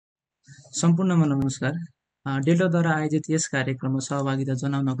सम्पूर्णमा नमस्कार। डेल्टाद्वारा आयोजित यस कार्यक्रममा सहभागिता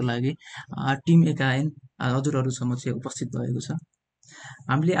जनाउनको लागि टिम एकाएन हजुरहरू समक्ष उपस्थित भएको छ।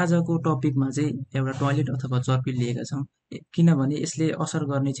 हामीले आजको टपिकमा चाहिँ एउटा टोयलेट अथवा चर्पी लिएका छौँ, किनभने यसले असर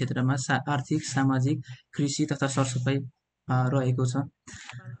गर्ने क्षेत्रमा आर्थिक, सामाजिक, कृषि तथा सरसफाइ रहेको छ।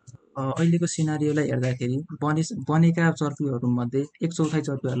 अहिलेको सिनारियोलाई हेर्दाखेरि बनेका चर्पीहरूमध्ये 1/4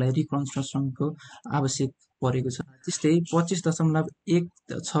 चर्पीहरूलाई रिकन्स्ट्रक्सनको आवश्यक परेको छ। त्यस्तै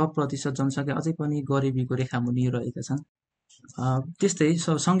 25.16% जनसङ्ख्या अझै पनि गरिबीको रेखामुनि रहेका छन्। त्यस्तै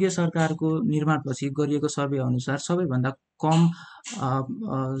सङ्घीय सरकारको निर्माणपछि गरिएको सर्वे अनुसार सबैभन्दा कम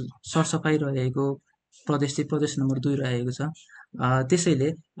सरसफाइ रहेको प्रदेश चाहिँ प्रदेश नम्बर 2 रहेको छ। त्यसैले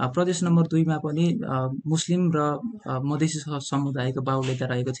प्रदेश नम्बर 2 मा पनि मुस्लिम र मधेसी समुदायको बाहुल्यता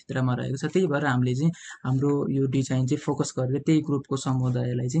रहेको क्षेत्रमा रहेको छ। त्यही भएर हामीले चाहिँ हाम्रो यो डिजाइन चाहिँ फोकस गरेर त्यही ग्रुपको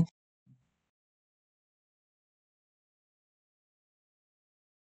समुदायलाई चाहिँ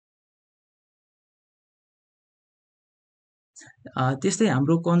त्यस्तै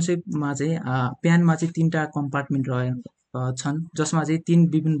हाम्रो कन्सेप्टमा चाहिँ प्यानमा चाहिँ 3टा कम्पार्टमेन्ट छन्, जसमा चाहिँ 3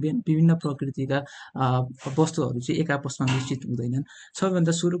 विभिन्न प्रकृतिका वस्तुहरू चाहिँ एक आपसमा मिश्रित हुँदैनन्।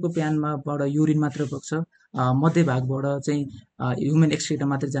 सबैभन्दा सुरुको प्यानमाबाट युरिन मात्र बग्छ, मध्य भागबाट चाहिँ ह्युमन एक्सक्रिटा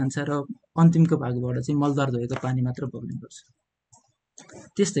मात्र जान्छ र अन्तिमको भागबाट चाहिँ मलद्वार धोएको पानी मात्र बग्ने गर्छ।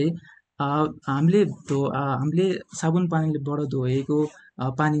 त्यस्तै हामीले साबुन पानीबाट धोएको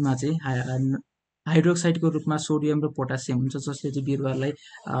पानीमा चाहिँ हाइड्रोक्साइडको रूपमा सोडियम र पोटासियम हुन्छ, जसले चाहिँ बिरुवालाई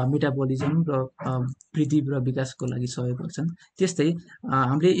मेटाबोलिजम र वृद्धि र विकासको लागि सहयोग गर्छन्। त्यस्तै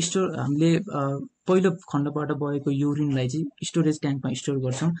हामीले पहिलो खण्डबाट बगेको युरिनलाई चाहिँ स्टोरेज ट्याङ्कमा स्टोर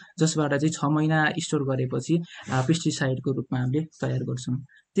गर्छौँ, जसबाट चाहिँ 6 महिना स्टोर गरेपछि पेस्टिसाइडको रूपमा हामीले तयार गर्छौँ।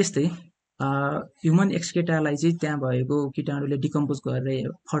 त्यस्तै ह्युमन एक्सक्रिटालाई चाहिँ त्यहाँ भएको कीटाणुले डिकम्पोज गरेर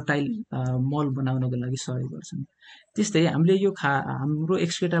फर्टाइल मल बनाउनको लागि सहयोग गर्छन्। त्यस्तै हामीले हाम्रो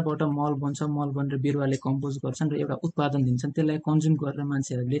एक्सक्रिटाबाट मल बन्छ, मल बनेर बिरुवाले कम्पोज गर्छन् र एउटा उत्पादन दिन्छन्। त्यसलाई कन्ज्युम गरेर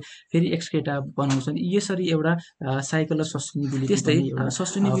मान्छेहरूले फेरि एक्सक्रिटा बनाउँछन्। यसरी एउटा साइकल अफ सस्टेनेबिलिटी। त्यस्तै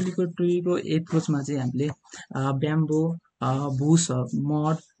सस्टेनेबिलिटीको एप्रोचमा चाहिँ हामीले ब्याम्बो, भुस,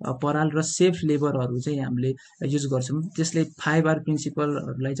 मड, पराल र सेफ लेबरहरू चाहिँ हामीले युज गर्छौँ। त्यसले 5R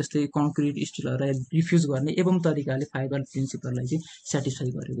प्रिन्सिपलहरूलाई जस्तै कङ्क्रिट, स्टिलहरूलाई रिफ्युज गर्ने एवं तरिकाले 5R प्रिन्सिपललाई चाहिँ सेटिस्फाई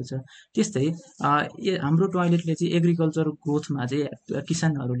गरेको छ। त्यस्तै हाम्रो टोयलेटले चाहिँ एग्रिकल्चर ग्रोथमा चाहिँ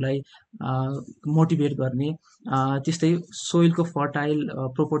किसानहरूलाई मोटिभेट गर्ने, त्यस्तै सोइलको फर्टाइल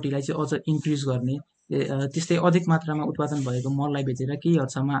प्रोपर्टीलाई चाहिँ अझ इन्क्रिज गर्ने, त्यस्तै अधिक मात्रामा उत्पादन भएको मललाई बेचेर केही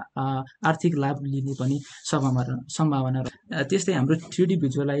हदसम्म आर्थिक लाभ लिने पनि सम्भावना छ। त्यस्तै हाम्रो 3D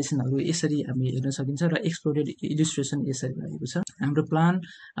भिजुअलाइजेसनहरू यसरी हामी हेर्न सकिन्छ र एक्सप्लोरेड इलिस्ट्रेसन यसरी रहेको छ। हाम्रो प्लान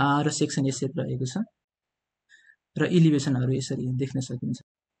र सेक्सन यसरी रहेको छ र इलिभेसनहरू यसरी देख्न सकिन्छ।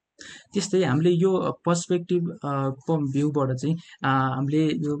 त्यस्तै हामीले यो पर्सपेक्टिभ भ्यूबाट चाहिँ हामीले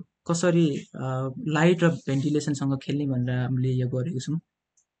यो कसरी लाइट र भेन्टिलेसनसँग खेल्ने भनेर हामीले यो गरेको छौँ।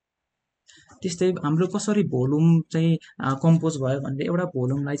 त्यस्तै हाम्रो कसरी भोल्युम चाहिँ कम्पोज भयो भनेर एउटा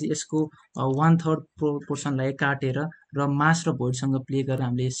भोल्युमलाई चाहिँ यसको 1/3 पोर्सनलाई काटेर र मास र भोइडसँग प्ले गरेर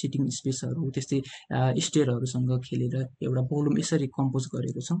हामीले सिटिङ स्पेसहरू त्यस्तै स्टेयरहरूसँग खेलेर एउटा भोल्युम यसरी कम्पोज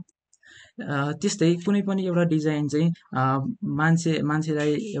गरेको छौँ। त्यस्तै कुनै पनि एउटा डिजाइन चाहिँ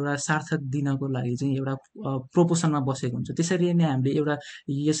मान्छेलाई एउटा सार्थक दिनको लागि चाहिँ एउटा प्रोपोर्सनमा बसेको हुन्छ। त्यसरी नै हामीले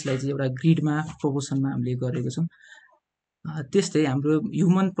यसलाई चाहिँ एउटा ग्रिडमा प्रोपोर्सनमा हामीले गरेको छौँ। त्यस्तै हाम्रो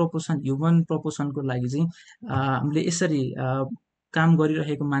ह्युमन प्रोपोर्सनको लागि चाहिँ हामीले यसरी काम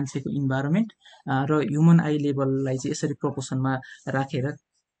गरिरहेको मान्छेको इन्भाइरोमेन्ट र ह्युमन आई लेभललाई चाहिँ यसरी प्रोपोर्सनमा राखेर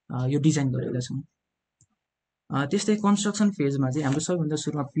यो डिजाइन गरेका छौँ। त्यस्तै कन्स्ट्रक्सन फेजमा चाहिँ हाम्रो सबैभन्दा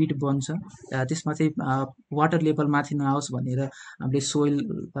सुरुमा पिट बन्छ। त्यसमा चाहिँ वाटर लेभल माथि नआओस् भनेर हामीले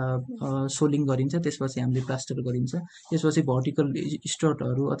सोलिङ गरिन्छ। त्यसपछि हामीले प्लास्टर गरिन्छ। त्यसपछि भर्टिकल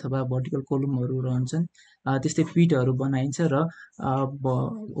स्ट्रटहरू अथवा भर्टिकल कोलुमहरू रहन्छन्। त्यस्तै पिटहरू बनाइन्छ र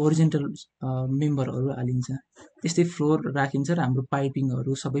ओरिजेन्टल मेम्बरहरू हालिन्छ। त्यस्तै फ्लोर राखिन्छ र हाम्रो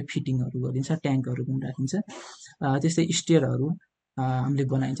पाइपिङहरू सबै फिटिङहरू गरिन्छ, ट्याङ्कहरू पनि राखिन्छ। त्यस्तै स्टेयरहरू हामीले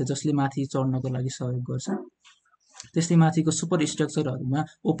बनाइन्छ, जसले माथि चढ्नको लागि सहयोग गर्छ। त्यस्तै माथिको सुपर स्ट्रक्चरहरूमा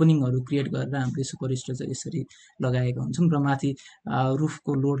ओपनिङहरू क्रिएट गरेर हामीले सुपर स्ट्रक्चर यसरी लगाएका हुन्छौँ र माथि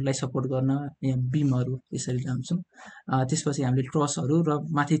रुफको लोडलाई सपोर्ट गर्न यहाँ बिमहरू यसरी लगाउँछौँ। त्यसपछि हामीले ट्रसहरू र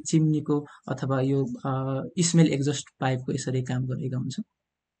माथि चिम्नीको अथवा यो स्मेल एक्जस्ट पाइपको यसरी काम गरेका हुन्छौँ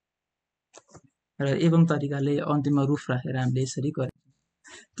र एवं तरिकाले अन्तिममा रुफ राखेर हामीले यसरी गरेका।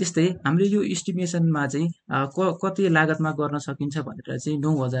 त्यस्तै हामीले यो इस्टिमेसनमा चाहिँ कति लागतमा गर्न सकिन्छ भनेर चाहिँ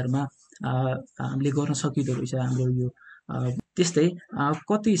 9,000मा हामीले गर्न सकिँदो रहेछ हाम्रो यो। त्यस्तै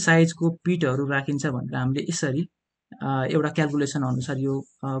कति साइजको पिटहरू राखिन्छ भनेर हामीले यसरी एउटा क्यालकुलेसन अनुसार यो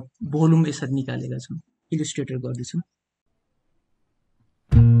भोल्युम यसरी निकालेका छौँ। इलिस्ट्रेटर गर्दैछौँ।